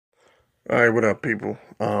All right, what up, people?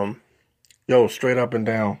 Yo, straight up and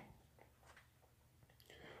down.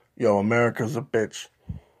 Yo, America's a bitch.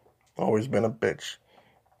 Always been a bitch.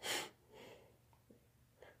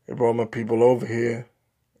 They brought my people over here,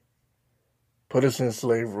 put us in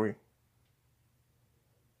slavery,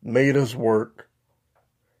 made us work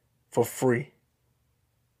for free.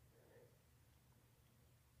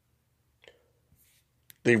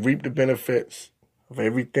 They reap the benefits of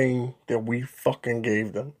everything that we fucking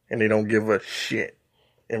gave them, and they don't give a shit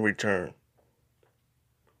in return.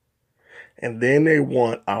 And then they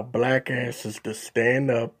want our black asses to stand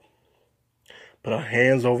up, put our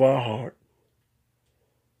hands over our heart,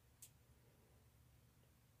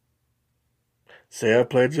 say our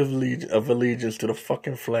pledge of allegiance to the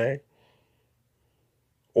fucking flag,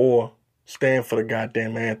 or stand for the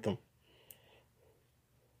goddamn anthem.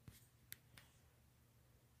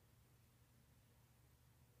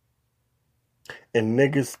 And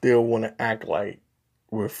niggas still want to act like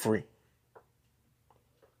we're free.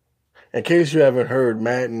 In case you haven't heard,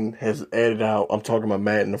 Madden has edited out, I'm talking about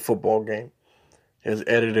Madden, the football game, has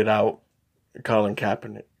edited out Colin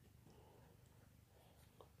Kaepernick.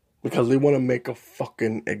 Because they want to make a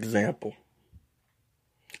fucking example.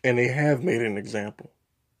 And they have made an example.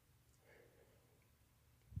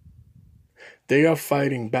 They are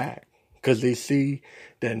fighting back because they see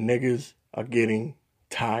that niggas are getting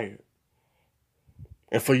tired.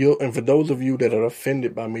 And for those of you that are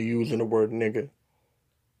offended by me using the word nigga,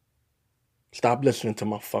 stop listening to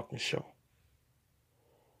my fucking show.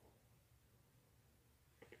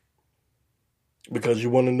 Because you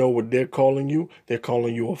want to know what they're calling you? They're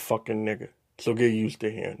calling you a fucking nigga. So get used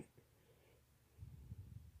to hearing it.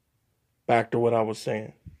 Back to what I was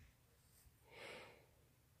saying.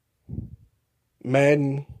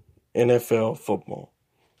 Madden NFL football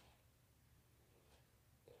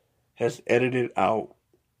has edited out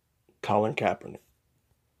Colin Kaepernick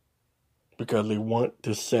because they want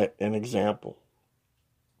to set an example.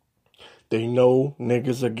 They know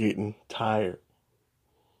niggas are getting tired.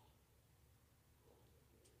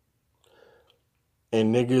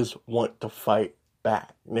 And niggas want to fight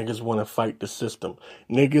back. Niggas want to fight the system.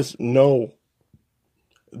 Niggas know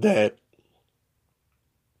that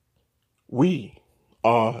we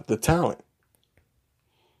are the talent.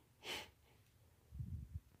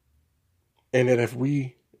 And that if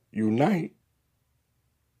we unite,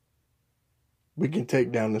 we can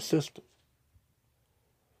take down the system.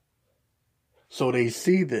 So they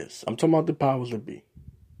see this. I'm talking about the powers that be.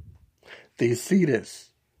 They see this.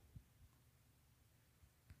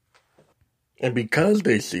 And because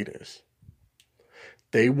they see this,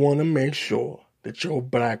 they want to make sure that your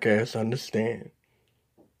black ass understand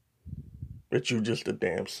that you're just a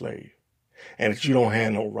damn slave. And that you don't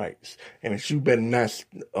have no rights. And that you better not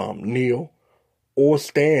kneel or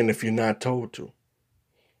stand if you're not told to.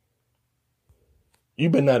 You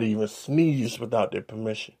better not even sneeze without their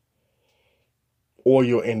permission. Or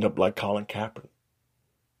you'll end up like Colin Kaepernick.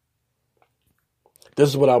 This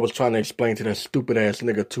is what I was trying to explain to that stupid ass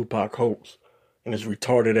nigga Tupac Hoax in his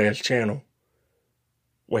retarded ass channel.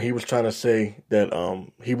 When he was trying to say that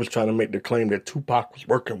he was trying to make the claim that Tupac was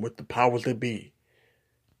working with the powers that be.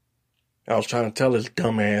 I was trying to tell his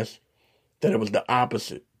dumb ass that it was the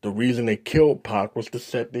opposite. The reason they killed Pac was to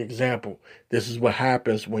set the example. This is what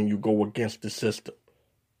happens when you go against the system.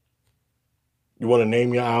 You want to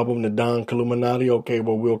name your album the Don Illuminati? Okay,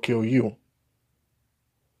 well, we'll kill you.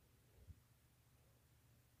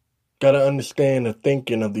 Gotta understand the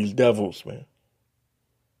thinking of these devils, man.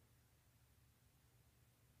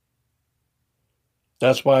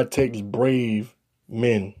 That's why it takes brave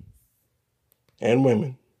men and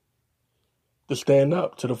women to stand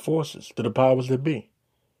up to the forces, to the powers that be.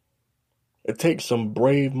 It takes some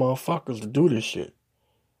brave motherfuckers to do this shit.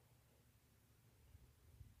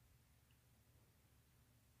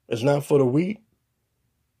 It's not for the weak.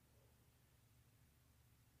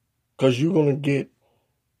 Because you're going to get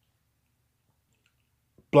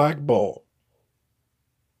blackballed,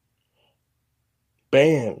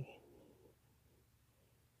 banned,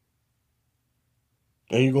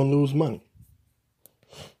 and you're going to lose money.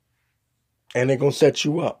 And they're going to set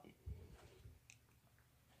you up.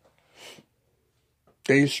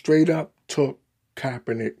 They straight up took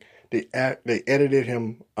Kaepernick. They edited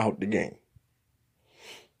him out the game.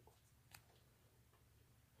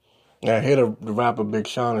 Now, I hear the rapper Big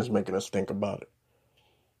Sean is making us think about it.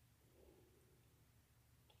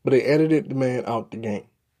 But they edited the man out the game.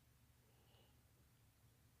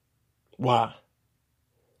 Why?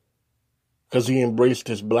 Because he embraced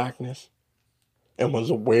his blackness and was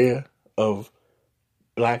aware of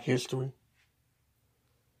black history.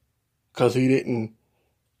 Because he didn't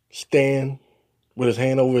stand with his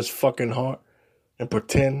hand over his fucking heart and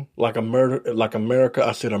pretend like America.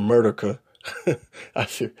 I said America. I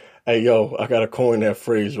said, hey yo, I gotta coin that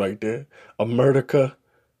phrase right there. America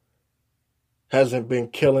hasn't been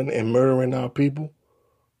killing and murdering our people.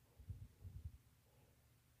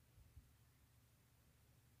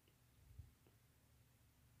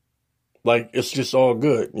 Like, it's just all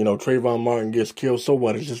good. You know, Trayvon Martin gets killed, so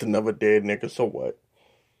what? It's just another dead nigga, so what?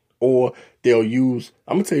 Or they'll use,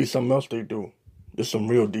 I'm gonna tell you something else they do. There's some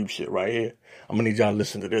real deep shit right here. I'm gonna need y'all to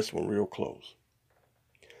listen to this one real close.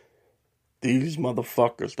 These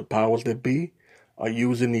motherfuckers, the powers that be, are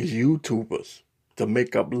using these YouTubers to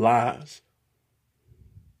make up lies.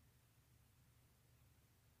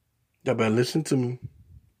 Y'all better listen to me.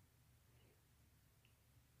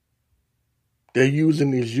 They're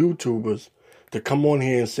using these YouTubers to come on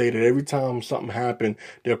here and say that every time something happened,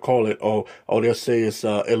 they'll call it, they'll say it's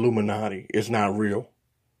Illuminati. It's not real.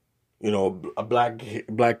 You know, a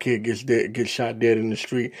black kid gets shot dead in the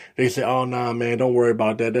street. They say, oh, nah, man, don't worry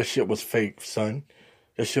about that. That shit was fake, son.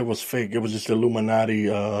 That shit was fake. It was just Illuminati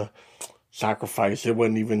sacrifice. It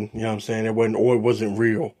wasn't even, you know what I'm saying? It wasn't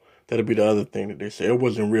real. That'd be the other thing that they say. It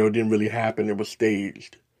wasn't real. It didn't really happen. It was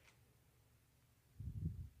staged.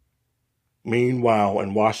 Meanwhile,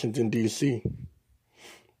 in Washington, D.C.,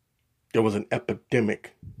 there was an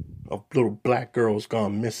epidemic of little black girls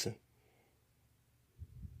gone missing.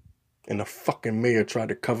 And the fucking mayor tried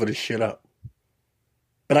to cover the shit up.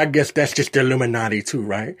 But I guess that's just the Illuminati too,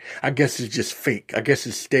 right? I guess it's just fake. I guess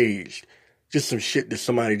it's staged. Just some shit that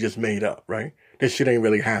somebody just made up, right? That shit ain't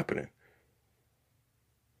really happening.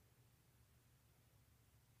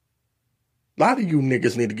 A lot of you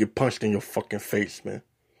niggas need to get punched in your fucking face, man.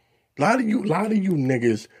 A lot of you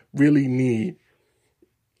niggas really need,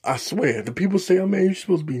 I swear, the people say, oh man, you're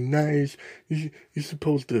supposed to be nice. You're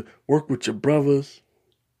supposed to work with your brothers.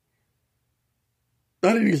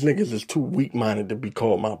 None of these niggas is too weak-minded to be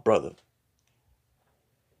called my brother.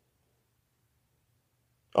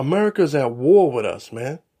 America's at war with us,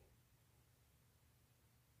 man.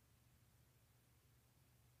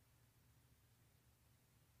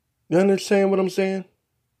 You understand what I'm saying?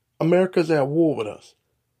 America's at war with us.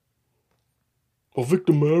 Well,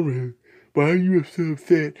 Victor Murray, why are you so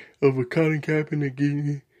upset over Colin Kaepernick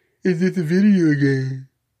getting? Is this a video game?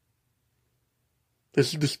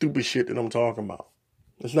 This is the stupid shit that I'm talking about.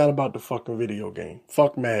 It's not about the fucking video game.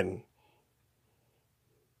 Fuck Madden.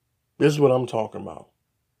 This is what I'm talking about.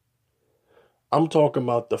 I'm talking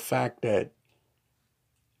about the fact that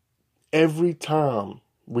every time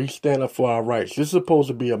we stand up for our rights, this is supposed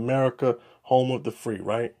to be America, home of the free,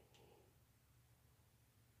 right?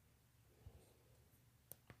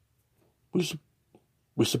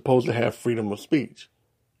 We're supposed to have freedom of speech,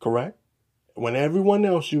 correct? When everyone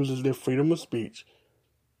else uses their freedom of speech,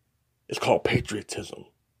 it's called patriotism.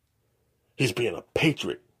 He's being a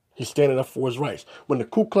patriot. He's standing up for his rights. When the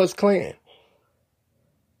Ku Klux Klan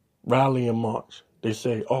rally and march, they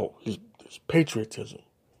say, oh, it's patriotism.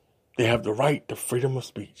 They have the right to freedom of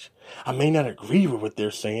speech. I may not agree with what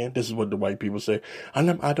they're saying. This is what the white people say. I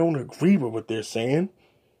don't agree with what they're saying.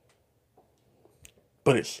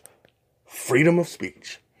 But it's freedom of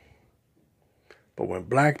speech. But when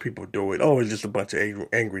black people do it, it's just a bunch of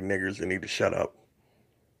angry niggers that need to shut up.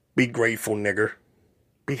 Be grateful, nigger.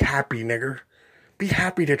 Be happy, nigger. Be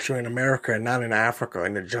happy that you're in America and not in Africa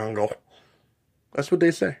in the jungle. That's what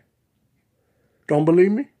they say. Don't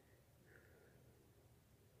believe me?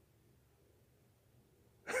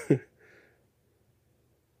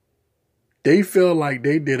 They feel like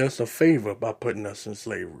they did us a favor by putting us in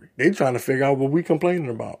slavery. They trying to figure out what we complaining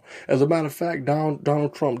about. As a matter of fact,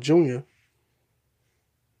 Donald Trump Jr.,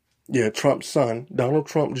 Trump's son, Donald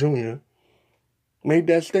Trump Jr., made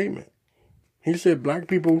that statement. He said black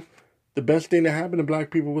people, the best thing that happened to black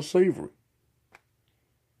people was slavery.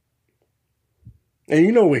 And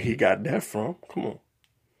you know where he got that from. Come on.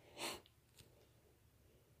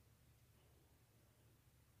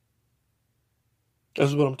 This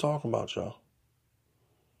is what I'm talking about, y'all.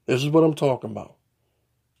 This is what I'm talking about.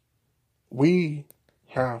 We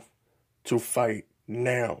have to fight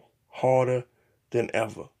now harder than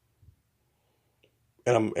ever.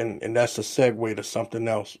 And that's a segue to something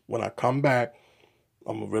else. When I come back,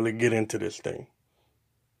 I'm going to really get into this thing.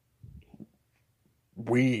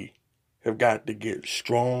 We have got to get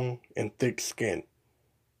strong and thick-skinned.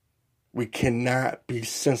 We cannot be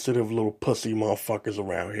sensitive little pussy motherfuckers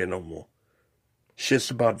around here no more.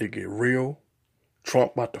 Shit's about to get real.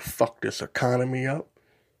 Trump about to fuck this economy up.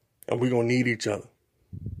 And we're going to need each other.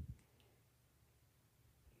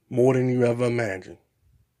 More than you ever imagined.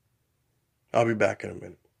 I'll be back in a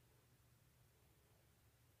minute.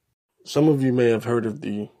 some of you may have heard of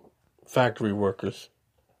the factory workers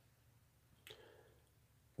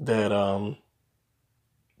that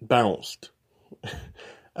bounced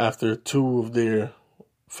after two of their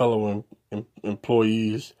fellow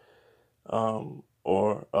employees or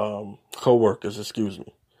co-workers, excuse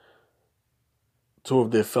me. Two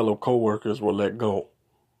of their fellow co-workers were let go.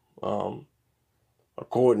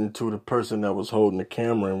 According to the person that was holding the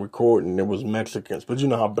camera and recording, it was Mexicans. But you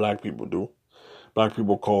know how black people do. Black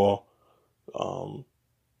people call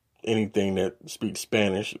anything that speaks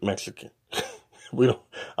Spanish Mexican. I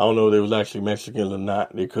don't know if they was actually Mexicans or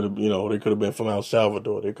not. They could have, they could have been from El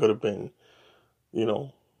Salvador. They could have been,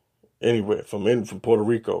 anywhere from Puerto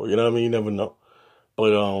Rico. You know what I mean? You never know.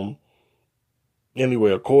 But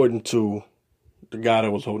anyway, according to the guy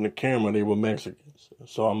that was holding the camera, they were Mexicans.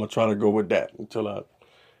 So I'm gonna try to go with that until I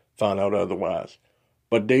find out otherwise.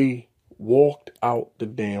 But they walked out the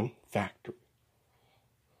damn factory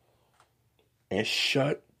and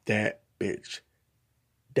shut that bitch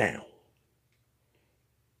down.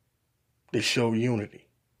 They show unity.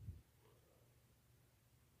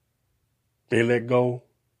 They let go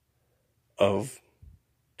of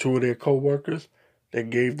two of their co-workers. They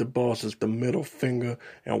gave the bosses the middle finger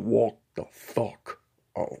and walked the fuck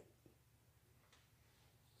out.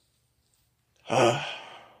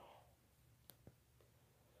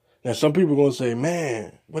 Now, some people are going to say,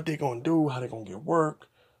 man, what they going to do? How they going to get work?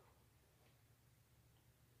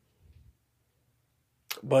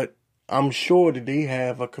 But I'm sure that they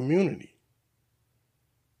have a community.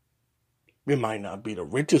 It might not be the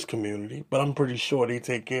richest community, but I'm pretty sure they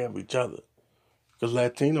take care of each other. Because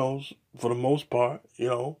Latinos, for the most part,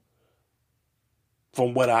 from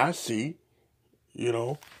what I see,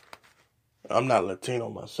 I'm not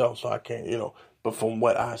Latino myself, so I can't, but from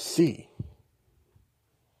what I see,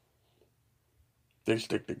 they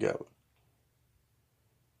stick together.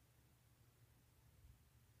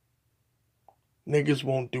 Niggas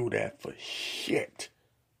won't do that for shit.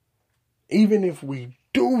 Even if we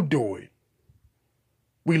do it,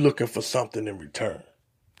 we looking for something in return.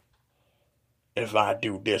 If I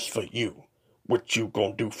do this for you, what you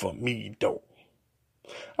gonna do for me, though?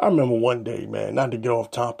 I remember one day, man, not to get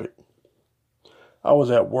off topic, I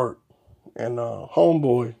was at work, and a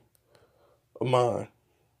homeboy of mine,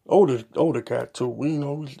 older cat too, we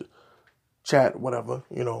used to chat, whatever,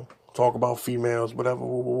 talk about females, whatever.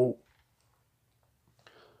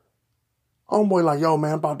 Homeboy like, yo,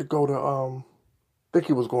 man, I'm about to go to, I think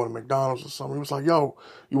he was going to McDonald's or something. He was like, yo,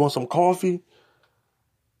 you want some coffee?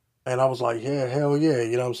 And I was like, yeah, hell yeah,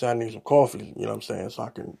 you know what I'm saying? I need some coffee, you know what I'm saying? So I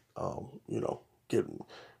can, get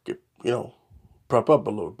prep up a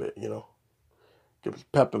little bit, get some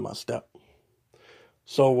pep in my step.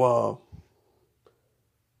 So,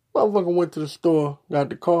 motherfucker went to the store, got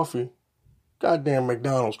the coffee. Goddamn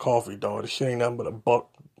McDonald's coffee, dog. This shit ain't nothing but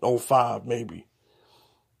 $1.05 maybe.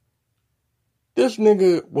 This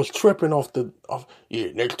nigga was tripping off,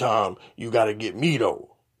 next time you gotta get me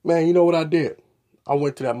though. Man, you know what I did? I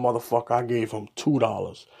went to that motherfucker, I gave him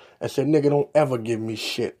 $2 and said, nigga, don't ever give me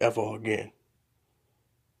shit ever again.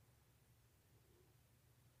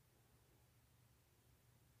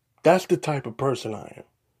 That's the type of person I am.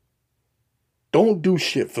 Don't do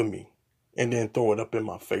shit for me and then throw it up in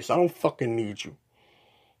my face. I don't fucking need you.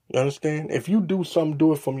 You understand? If you do something,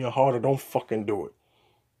 do it from your heart or don't fucking do it.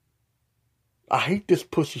 I hate this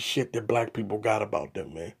pussy shit that black people got about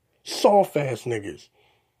them, man. Soft ass niggas.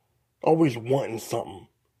 Always wanting something.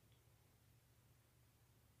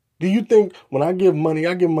 Do you think when I give money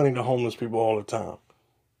to homeless people all the time?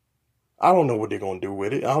 I don't know what they're going to do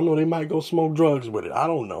with it. I don't know. They might go smoke drugs with it. I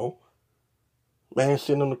don't know. Man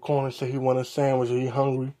sitting on the corner say he want a sandwich or he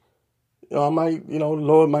hungry. I might, the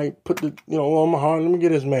Lord might put the, on my heart. Let me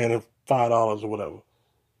get this man $5 or whatever.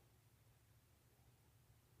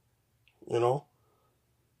 I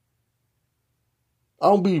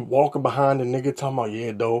don't be walking behind the nigga talking about,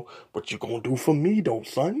 yeah, though, what you gonna do for me, though,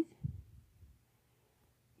 son?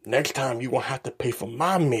 Next time you gonna have to pay for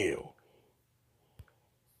my meal.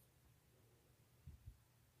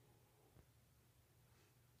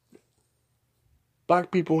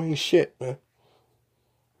 Black people ain't shit, man.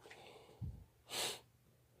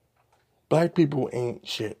 Black people ain't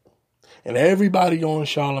shit. And everybody on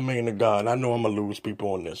Charlamagne the God, I know I'm going to lose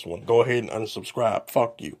people on this one. Go ahead and unsubscribe.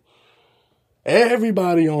 Fuck you.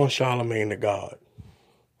 Everybody on Charlamagne the God.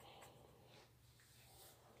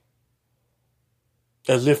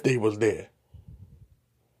 As if they was there.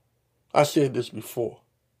 I said this before.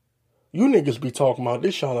 You niggas be talking about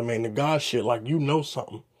this Charlamagne the God shit like you know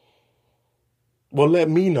something. Well, let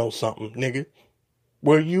me know something, nigga.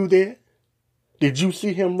 Were you there? Did you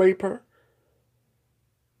see him rape her?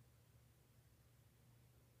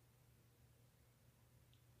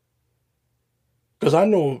 Because I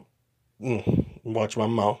know, watch my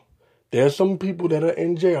mouth. There's some people that are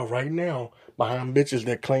in jail right now behind bitches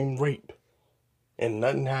that claim rape. And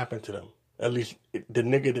nothing happened to them. At least the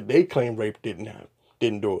nigga that they claim rape didn't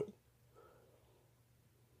do it.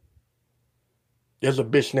 There's a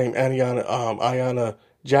bitch named Ayanna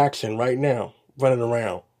Jackson right now running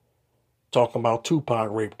around talking about Tupac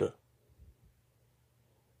raped her.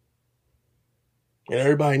 And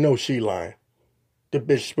everybody knows she lying. The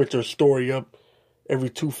bitch switch her story up every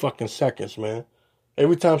 2 fucking seconds, man.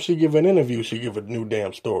 Every time she give an interview, she give a new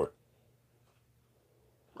damn story.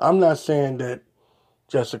 I'm not saying that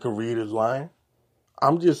Jessica Reed is lying.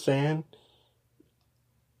 I'm just saying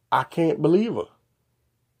I can't believe her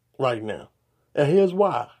right now. And here's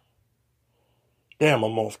why. Damn,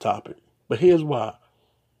 I'm off topic. But here's why.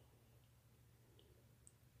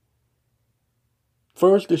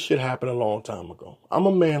 First, this shit happened a long time ago. I'm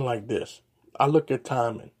a man like this. I look at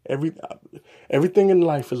timing. Everything in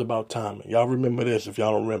life is about timing. Y'all remember this if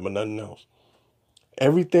y'all don't remember nothing else.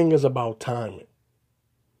 Everything is about timing.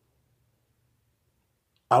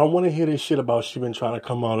 I don't want to hear this shit about she been trying to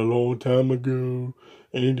come out a long time ago.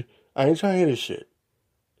 And I ain't trying to hear this shit.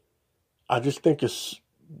 I just think it's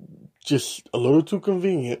just a little too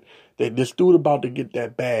convenient that this dude about to get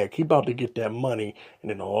that bag. He about to get that money.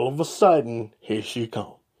 And then all of a sudden, here she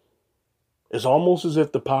come. It's almost as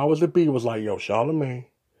if the powers that be was like, yo, Charlamagne,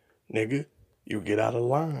 nigga, you get out of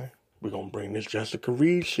line. We're going to bring this Jessica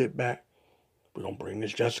Reed shit back. We're going to bring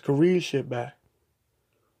this Jessica Reed shit back.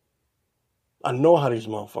 I know how these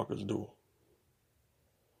motherfuckers do.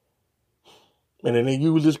 And then they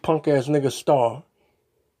use this punk ass nigga Star,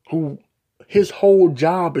 who his whole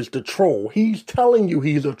job is to troll. He's telling you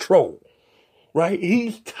he's a troll, right?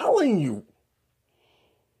 He's telling you.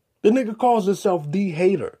 The nigga calls himself the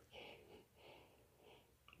hater.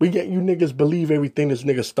 We get you niggas believe everything this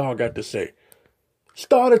nigga Star got to say.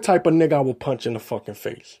 Star the type of nigga I would punch in the fucking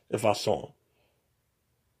face if I saw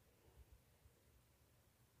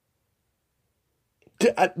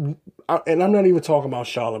him. And I'm not even talking about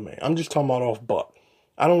Charlamagne. I'm just talking about off Buck.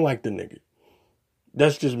 I don't like the nigga.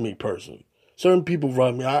 That's just me personally. Certain people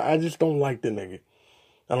rub me. I just don't like the nigga.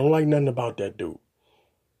 I don't like nothing about that dude.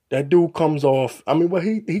 That dude comes off. I mean, well,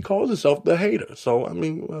 he calls himself the hater. So, I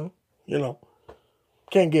mean, well, you know.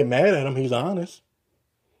 Can't get mad at him. He's honest.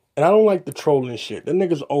 And I don't like the trolling shit. That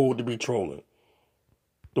nigga's old to be trolling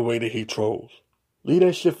the way that he trolls. Leave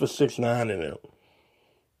that shit for 6ix9ine and them.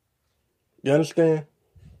 You understand?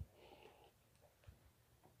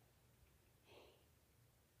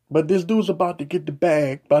 But this dude's about to get the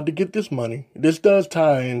bag, about to get this money. This does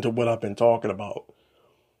tie into what I've been talking about.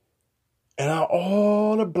 And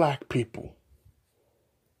all the black people.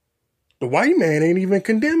 The white man ain't even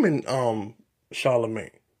condemning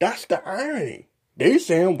Charlamagne. That's the irony. They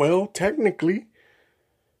saying, well, technically,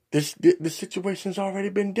 the situation's already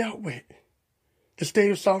been dealt with. The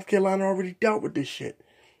state of South Carolina already dealt with this shit.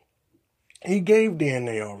 He gave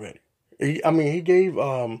DNA already. He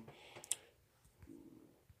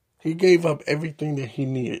gave up everything that he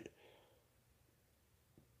needed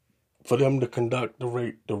for them to conduct the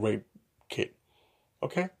rape kit.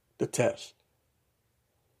 Okay? The test.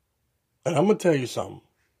 And I'm going to tell you something.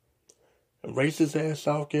 In racist ass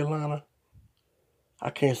South Carolina, I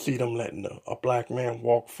can't see them letting a black man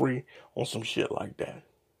walk free on some shit like that.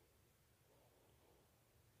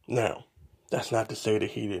 Now, that's not to say that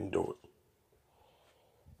he didn't do it.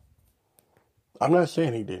 I'm not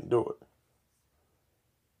saying he didn't do it.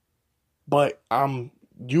 But I'm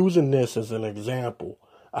using this as an example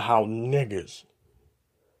of how niggas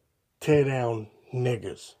tear down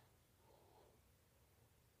niggas.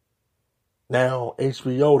 Now,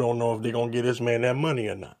 HBO don't know if they're going to get this man that money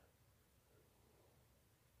or not.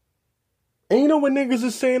 And you know what niggas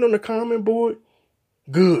is saying on the comment board?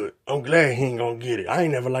 Good. I'm glad he ain't going to get it. I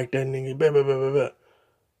ain't never liked that nigga. Blah, blah, blah, blah, blah.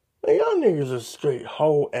 Man, y'all niggas are straight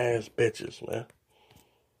hoe ass bitches, man.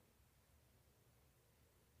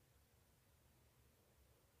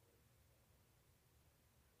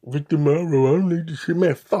 Victor Morrow, I don't need this shit.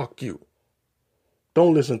 Man, fuck you.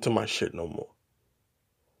 Don't listen to my shit no more.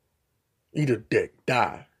 Eat a dick.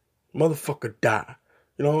 Die. Motherfucker, die.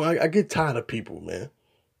 You know, I get tired of people, man.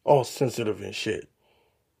 All sensitive and shit.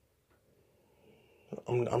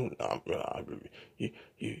 You're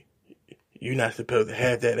not supposed to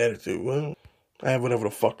have that attitude. Well, I have whatever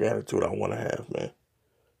the fuck attitude I want to have, man.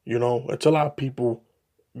 You know, until our people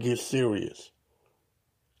get serious.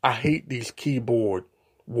 I hate these keyboard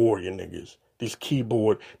warrior niggas. These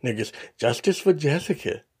keyboard niggas. Justice for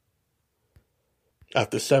Jessica.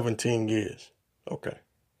 After 17 years. Okay.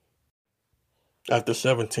 After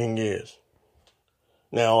 17 years.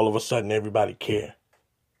 Now all of a sudden everybody care.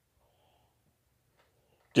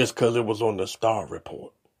 just because it was on the Star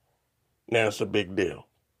Report. Now it's a big deal.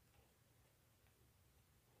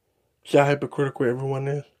 See how hypocritical everyone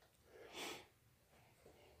is?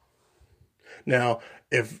 Now,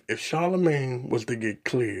 if Charlemagne was to get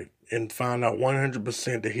cleared and find out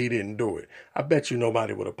 100% that he didn't do it, I bet you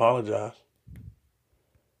nobody would apologize.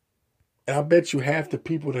 And I bet you half the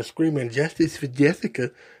people that screaming justice for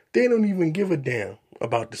Jessica, they don't even give a damn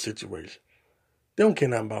about the situation. They don't care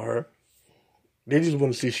nothing about her. They just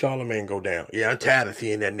want to see Charlemagne go down. Yeah, I'm tired of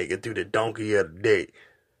seeing that nigga do the donkey of the day.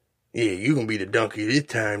 Yeah, you gonna be the donkey this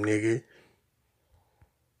time, nigga.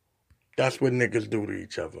 That's what niggas do to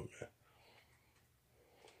each other, man.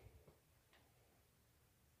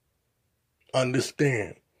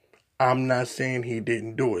 Understand. I'm not saying he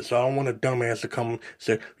didn't do it. So I don't want a dumbass to come and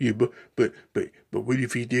say, yeah, but what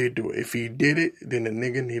if he did do it? If he did it, then the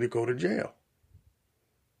nigga need to go to jail.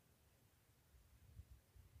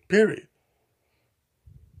 Period.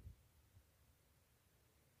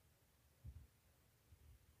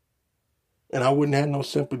 And I wouldn't have no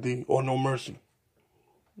sympathy or no mercy.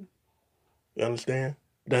 You understand?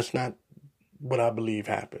 That's not what I believe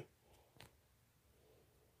happened.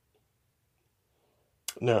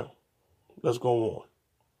 Now, let's go on.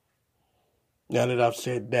 Now that I've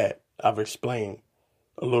said that, I've explained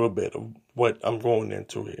a little bit of what I'm going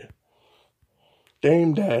into here.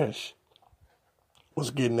 Dame Dash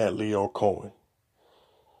was getting at Lyor Cohen.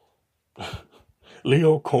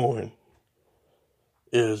 Lyor Cohen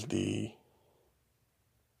is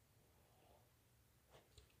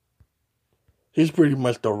he's pretty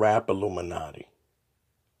much the rap Illuminati.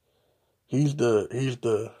 He's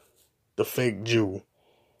the fake Jew,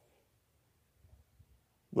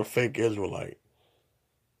 the fake Israelite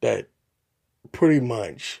that pretty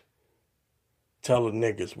much tell the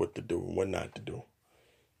niggas what to do and what not to do.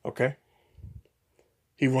 Okay?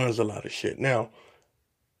 He runs a lot of shit. Now,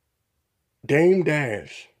 Dame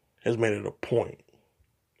Dash has made it a point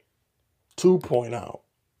to point out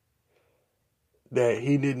that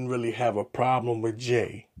he didn't really have a problem with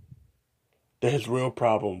Jay. That his real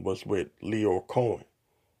problem was with Lyor Cohen.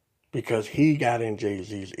 Because he got in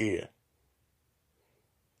Jay-Z's ear.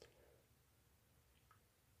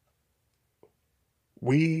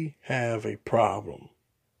 We have a problem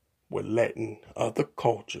with letting other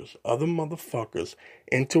cultures, other motherfuckers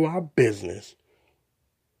into our business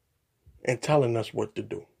and telling us what to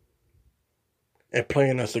do. And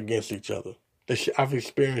playing us against each other. I've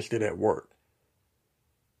experienced it at work.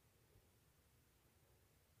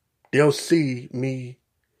 They'll see me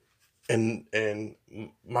and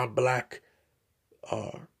my black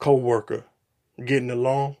co-worker getting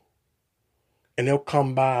along, and they'll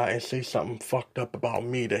come by and say something fucked up about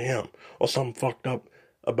me to him, or something fucked up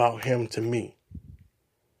about him to me.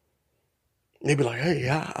 They be like, hey,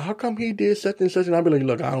 how come he did such and such? And I'll be like,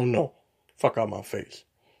 look, I don't know. Fuck out my face.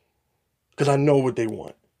 Because I know what they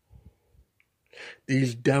want.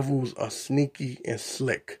 These devils are sneaky and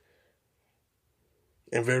slick.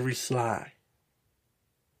 And very sly.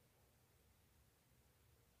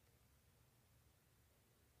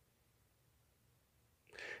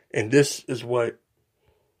 And this is what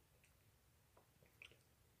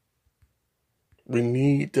we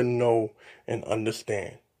need to know and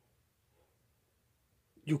understand.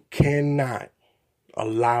 You cannot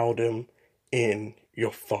allow them in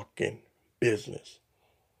your fucking business.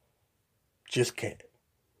 Just can't.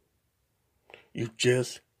 You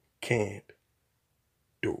just can't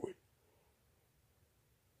do it.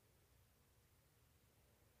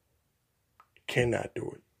 Cannot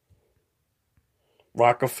do it.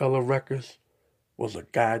 Rockefeller Records was a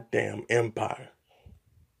goddamn empire.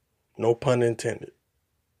 No pun intended.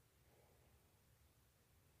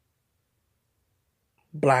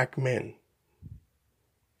 Black men.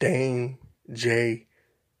 Dame J.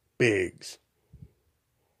 Biggs.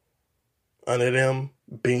 Under them,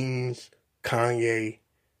 Beans, Kanye,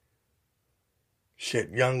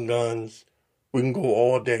 shit, Young Guns. We can go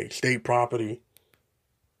all day. State Property.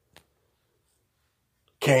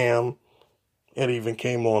 Cam. It even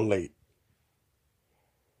came on late.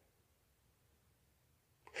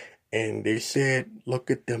 And they said, look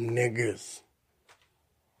at them niggas.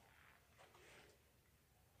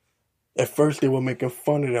 At first they were making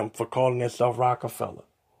fun of them for calling themselves Rockefeller.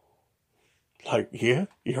 Like, yeah,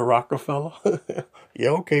 you're Rockefeller? Yeah,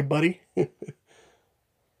 okay, buddy.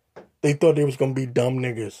 They thought they was going to be dumb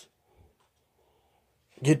niggas.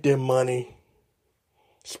 Get their money.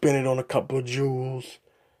 Spend it on a couple of jewels.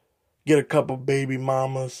 Get a couple baby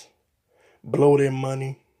mamas, blow their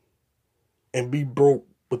money, and be broke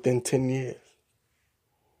within 10 years.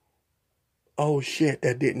 Oh shit,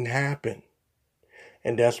 that didn't happen.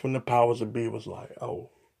 And that's when the powers that be was like, oh,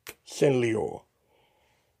 Send Lyor.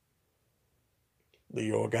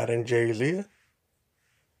 Lyor got in Jay's ear.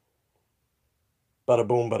 Bada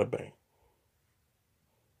boom, bada bang.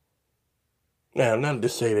 Now, not to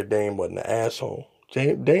say that Dame wasn't an asshole.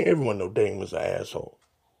 Dame, everyone know Dame was an asshole.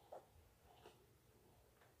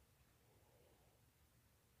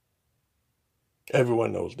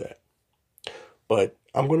 Everyone knows that. But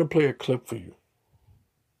I'm going to play a clip for you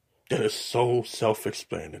that is so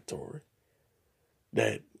self-explanatory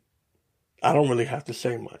that I don't really have to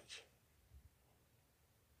say much.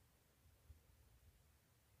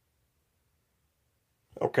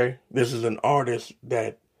 Okay? This is an artist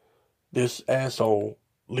that this asshole,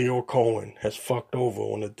 Lyor Cohen, has fucked over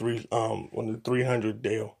on the 300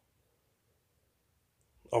 deal.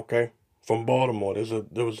 Okay? From Baltimore.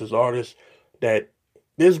 There was this artist that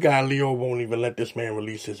this guy, Lyor, won't even let this man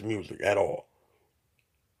release his music at all.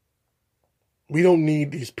 We don't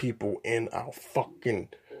need these people in our fucking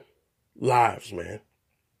lives, man.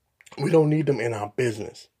 We don't need them in our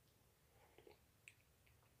business.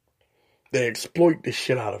 They exploit the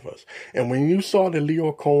shit out of us. And when you saw the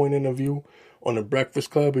Lyor Cohen interview on the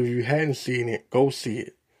Breakfast Club, if you hadn't seen it, go see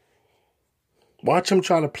it. Watch him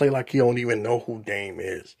try to play like he don't even know who Dame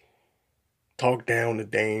is. Talk down to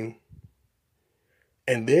Dame.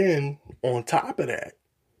 And then, on top of that,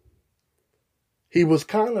 he was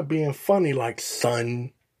kind of being funny like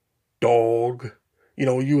son, dog,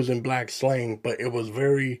 using black slang, but it was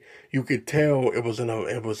very, you could tell it wasn't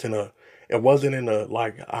in a,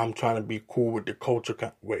 like, I'm trying to be cool with the culture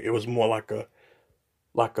kind of way. It was more like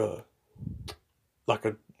a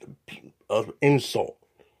insult.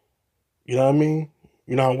 You know what I mean?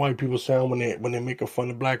 You know how white people sound when they're making fun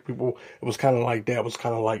of black people? It was kind of like that. It was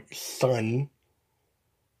kind of like son.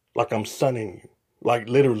 Like I'm sonning you. Like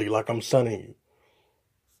literally, like I'm sonning you.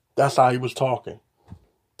 That's how he was talking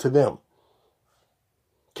to them.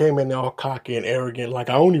 Came in there all cocky and arrogant, like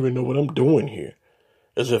I don't even know what I'm doing here.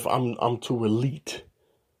 As if I'm too elite.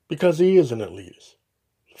 Because he is an elitist.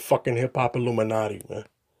 Fucking hip-hop Illuminati, man.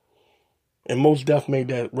 And Mos Def made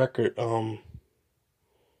that record, damn,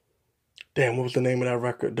 what was the name of that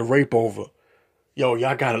record? The Rape Over. Yo,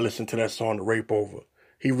 y'all gotta listen to that song, The Rape Over.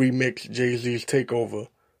 He remixed Jay-Z's Takeover.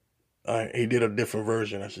 He did a different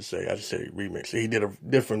version, I should say. I just said remix. He did a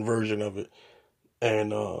different version of it.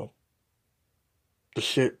 And the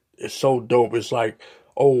shit is so dope. It's like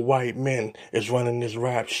old white men is running this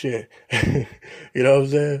rap shit. You know what I'm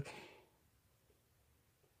saying?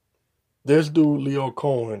 This dude, Lyor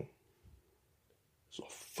Cohen, is a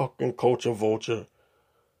fucking culture vulture.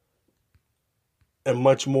 And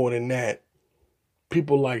much more than that,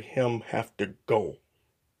 people like him have to go.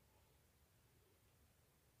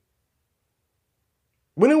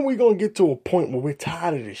 When are we going to get to a point where we're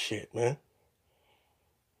tired of this shit, man?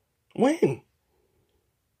 When?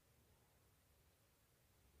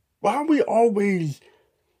 Why we always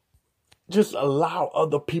just allow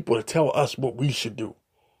other people to tell us what we should do?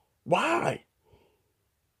 Why?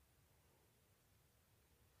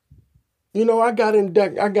 I got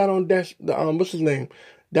on what's his name?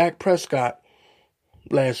 Dak Prescott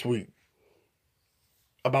last week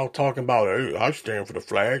about talking about, hey, I stand for the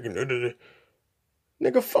flag and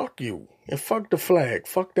Nigga, fuck you. And fuck the flag.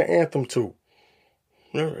 Fuck the anthem, too.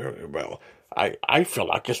 Well, I feel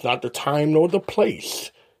like it's not the time nor the place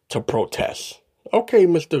to protest. Okay,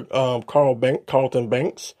 Mr. Carlton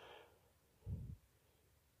Banks.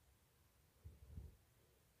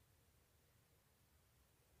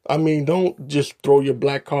 I mean, don't just throw your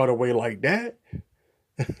black card away like that.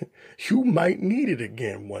 You might need it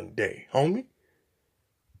again one day, homie.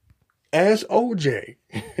 Ask OJ.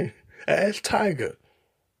 Ask Tiger.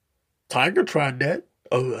 Tiger tried that.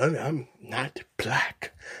 Oh, I'm not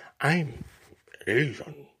black. I'm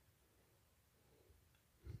Asian.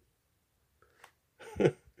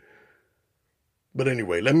 But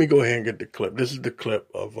anyway, let me go ahead and get the clip. This is the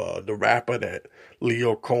clip of the rapper that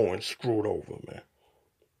Lyor Cohen screwed over, man.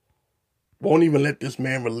 Won't even let this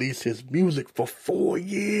man release his music for 4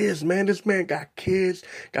 years, man. This man got kids,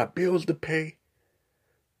 got bills to pay.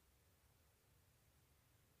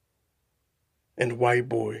 And the white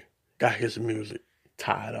boy got his music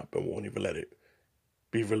tied up and won't even let it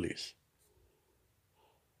be released.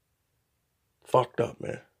 Fucked up,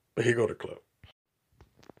 man. But here go the clip.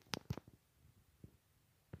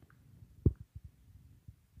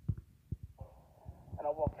 And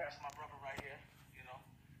I walk past my brother right here,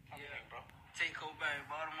 How you doing, bro? Takeover,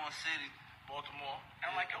 Baltimore City. Baltimore. And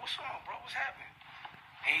I'm like, yo, what's wrong, bro? What's happening?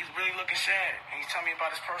 And he's really looking sad. And he's telling me about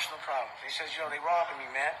his personal problems. He says, yo, they robbing me,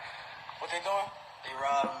 man. What they doing? They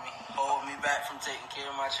robbed me, hold me back from taking care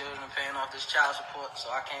of my children and paying off this child support,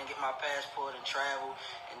 so I can't get my passport and travel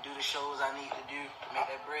and do the shows I need to do to make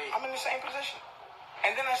that bread. I'm in the same position.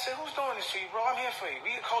 And then I said, who's doing this to you, bro? I'm here for you.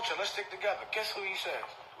 We a culture. Let's stick together. Guess who he says?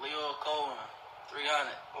 Lyor Cohen, 300.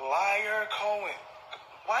 Lyor Cohen.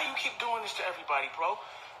 Why you keep doing this to everybody, bro?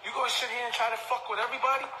 You gonna sit here and try to fuck with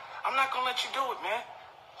everybody? I'm not gonna let you do it, man.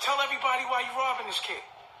 Tell everybody why you robbing this kid.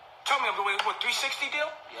 Tell me, what, 360 deal?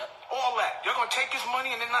 Yep. All that. You're gonna take his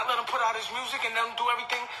money and then not let him put out his music and then do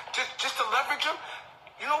everything just to leverage him?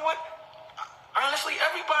 You know what? Honestly,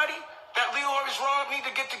 everybody that Lyor is robbed need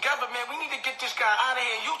to get together, man. We need to get this guy out of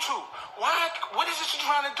here. YouTube. Why? What is this you're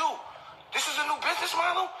trying to do? This is a new business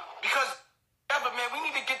model? Because, man, we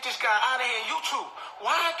need to get this guy out of here. YouTube.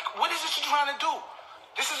 Why? What is this you're trying to do?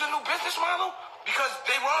 This is a new business model? Because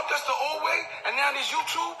they robbed us the old way, and now there's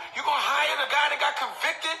YouTube? You're going to hire the guy that got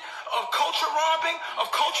convicted of culture robbing,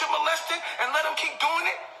 of culture molesting, and let him keep doing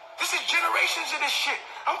it? This is generations of this shit.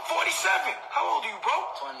 I'm 47. How old are you, bro?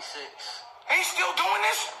 26. And he's still doing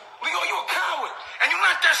this? Lyor, you a coward. And you're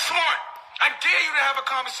not that smart. I dare you to have a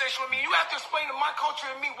conversation with me. You have to explain to my culture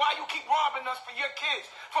and me why you keep robbing us for your kids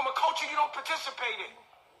from a culture you don't participate in.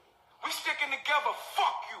 We sticking together.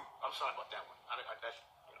 Fuck you. I'm sorry about that one. That's,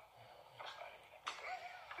 I'm sorry.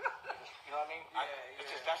 You know what I mean?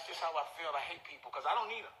 That's just how I feel. I hate people because I don't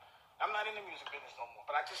need them. I'm not in the music business no more.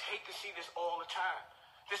 But I just hate to see this all the time.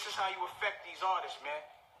 This is how you affect these artists, man.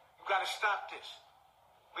 You got to stop this.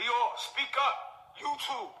 Lyor, speak up.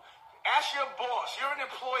 YouTube. Ask your boss. You're an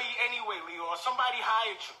employee anyway, Lyor. Somebody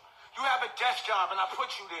hired you. You have a desk job, and I put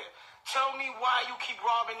you there. Tell me why you keep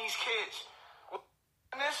robbing these kids.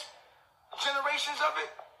 This? Generations of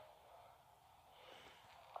it?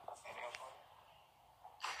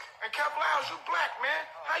 And Kev Lyles, you black, man.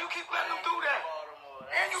 How you keep letting them do that?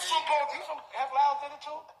 And you from both. You from Kev Lyles did it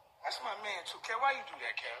too? That's my man, too. Kev, why you do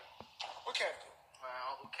that, Kev? What Kev do? Man,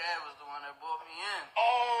 Uncle Kev was the one that brought me in.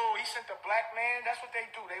 Oh, he sent a black man? That's what they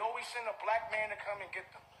do. They always send a black man to come and get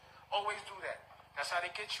them. Always do that. That's how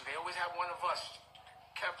they get you. They always have one of us.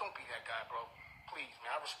 Kev, don't be that guy, bro. Please,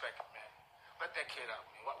 man. I respect it, man. Let that kid out,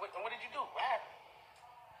 man. What did you do? What happened?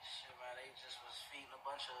 Shit, man, they just was feeding a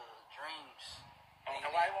bunch of dreams. And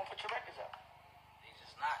why you won't put your records up? They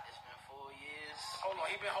just not. It's been 4 years. Hold on,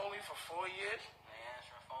 he been holding for 4 years? They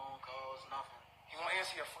answering phone calls, nothing. He won't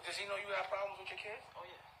answer your phone. Does he know you have problems with your kids? Oh,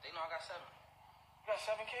 yeah. They know I got 7. You got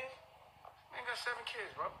 7 kids? Man, you got 7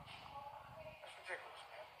 kids, bro. That's ridiculous,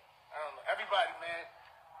 man. I don't know. Everybody, man,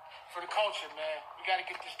 for the culture, man, we got to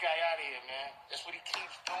get this guy out of here, man. That's what he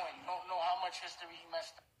keeps doing. You don't know how much history he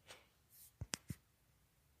messed up.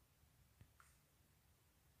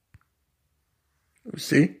 You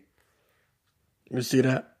see? You see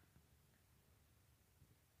that?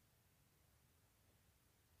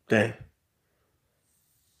 Damn.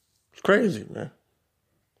 It's crazy, man.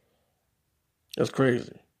 That's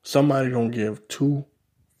crazy. Somebody don't give 2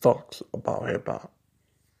 fucks about hip hop.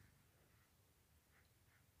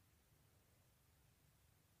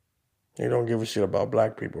 They don't give a shit about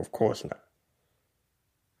black people, of course not.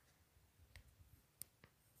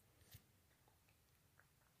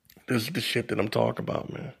 This is the shit that I'm talking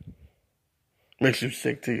about, man. Makes you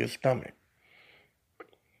sick to your stomach.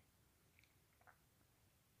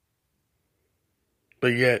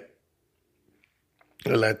 But yet,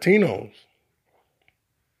 the Latinos,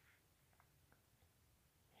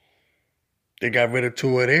 they got rid of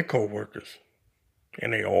 2 of their co-workers,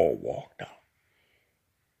 and they all walked out.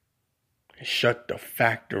 And shut the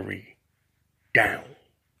factory down.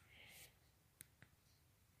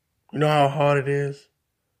 You know how hard it is?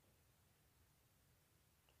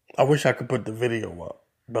 I wish I could put the video up,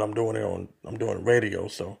 but I'm doing radio,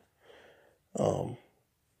 so,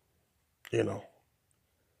 you know.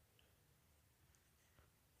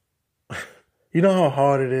 You know how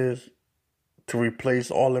hard it is to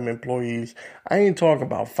replace all them employees? I ain't talking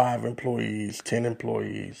about 5 employees, 10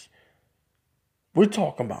 employees. We're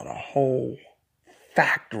talking about a whole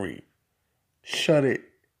factory. Shut it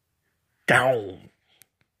down.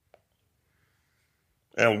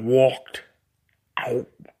 And walked out.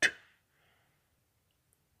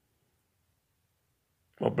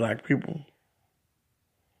 But black people,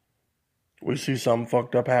 we see something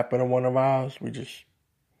fucked up happen to one of ours, we just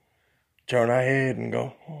turn our head and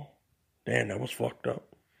go, oh, damn, that was fucked up.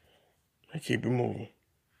 And keep it moving.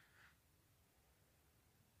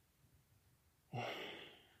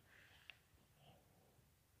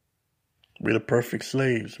 We're the perfect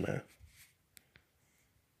slaves, man.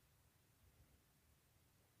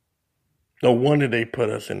 No wonder they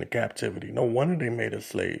put us into captivity. No wonder they made us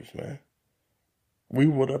slaves, man. We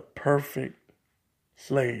were the perfect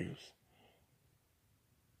slaves.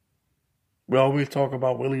 We always talk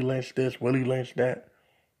about Willie Lynch this, Willie Lynch that.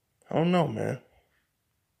 I don't know, man.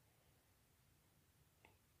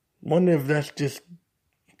 Wonder if that's just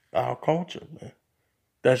our culture, man.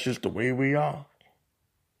 That's just the way we are.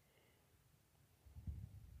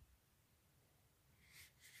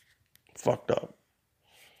 Fucked up.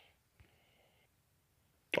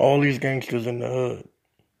 All these gangsters in the hood.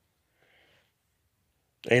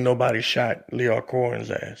 Ain't nobody shot Lyor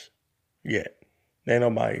Cohen's ass yet. Ain't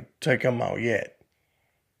nobody take him out yet.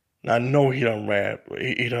 And I know he done rap.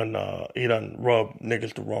 He done rub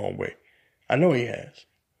niggas the wrong way. I know he has.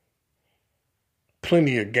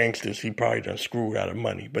 Plenty of gangsters he probably done screwed out of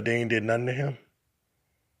money, but they ain't did nothing to him.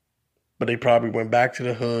 But they probably went back to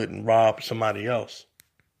the hood and robbed somebody else.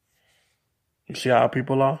 You see how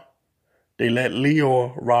people are? They let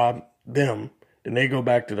Lyor rob them, then they go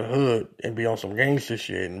back to the hood and be on some gangster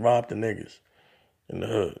shit and rob the niggas in the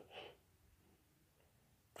hood.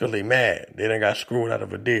 Because they mad. They done got screwed out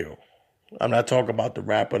of a deal. I'm not talking about the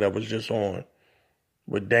rapper that was just on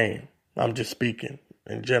with Dame. I'm just speaking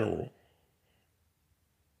in general.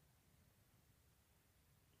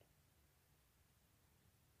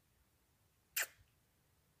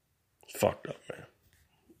 It's fucked up, man. I'm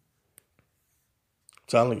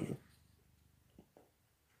telling you.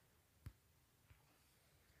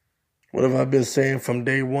 What have I been saying from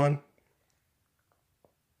day one?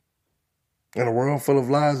 In a world full of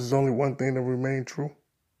lies, there's only one thing that remains true.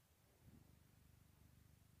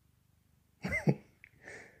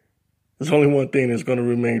 There's only one thing that's going to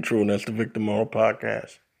remain true, and that's the Victor Morrow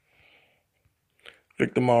Podcast.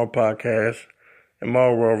 Victor Morrow Podcast and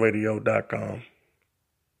MorrowWorldRadio.com.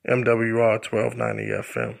 MWR 1290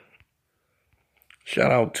 FM.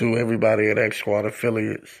 Shout out to everybody at X Squad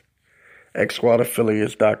Affiliates.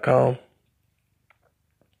 XSquadAffiliates.com.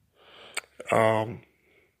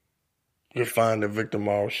 You'll find the Victor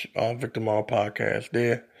Morrow Podcast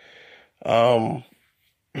there. At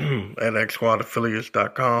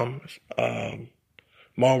XSquadAffiliates.com.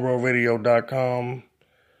 MorrowRadio.com.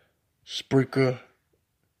 Spreaker.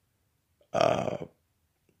 I'm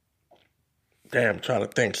trying to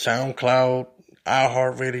think. SoundCloud,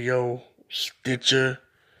 iHeartRadio, Stitcher,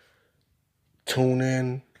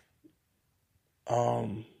 TuneIn,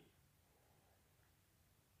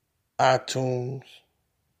 iTunes,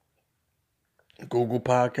 Google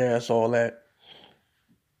Podcasts, all that.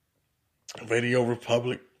 Radio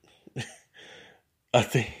Republic. I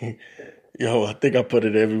think I put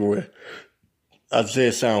it everywhere. I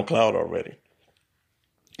said SoundCloud already.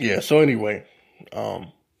 Yeah, so anyway, I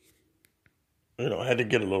had to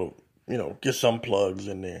get a little, get some plugs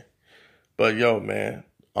in there. But man,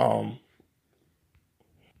 I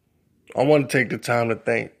want to take the time to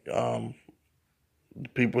thank the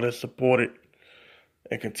people that support it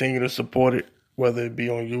and continue to support it, whether it be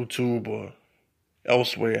on YouTube or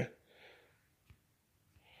elsewhere.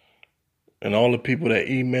 And all the people that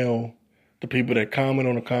email, the people that comment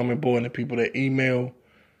on the comment board, and the people that email,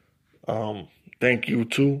 thank you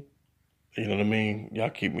too. You know what I mean? Y'all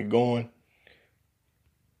keep me going.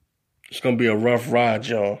 It's going to be a rough ride,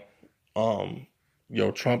 y'all.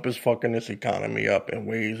 Trump is fucking this economy up in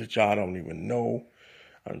ways that y'all don't even know.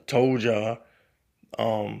 I told y'all,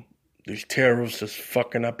 these terrorists is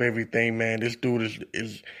fucking up everything, man. This dude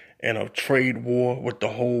is in a trade war with the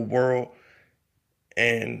whole world.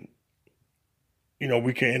 And,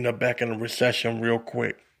 we can end up back in a recession real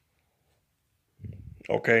quick.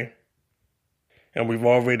 Okay? And we've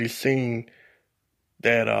already seen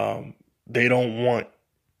that they don't want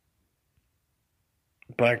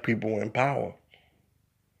black people in power.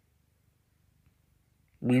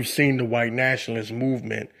 We've seen the white nationalist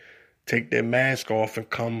movement take their mask off and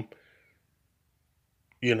come,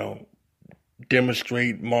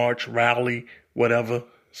 demonstrate, march, rally, whatever.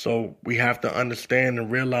 So we have to understand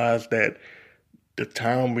and realize that the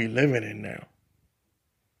time we living in now,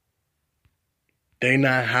 they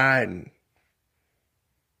not hiding.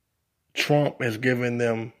 Trump is giving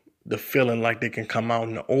them the feeling like they can come out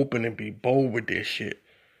in the open and be bold with this shit.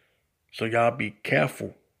 So y'all be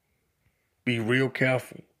careful. Be real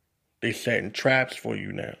careful. They setting traps for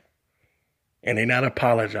you now. And they not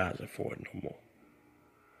apologizing for it no more.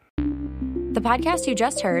 The podcast you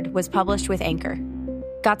just heard was published with Anchor.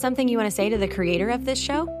 Got something you want to say to the creator of this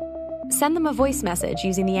show? Send them a voice message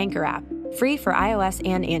using the Anchor app, free for iOS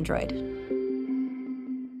and Android.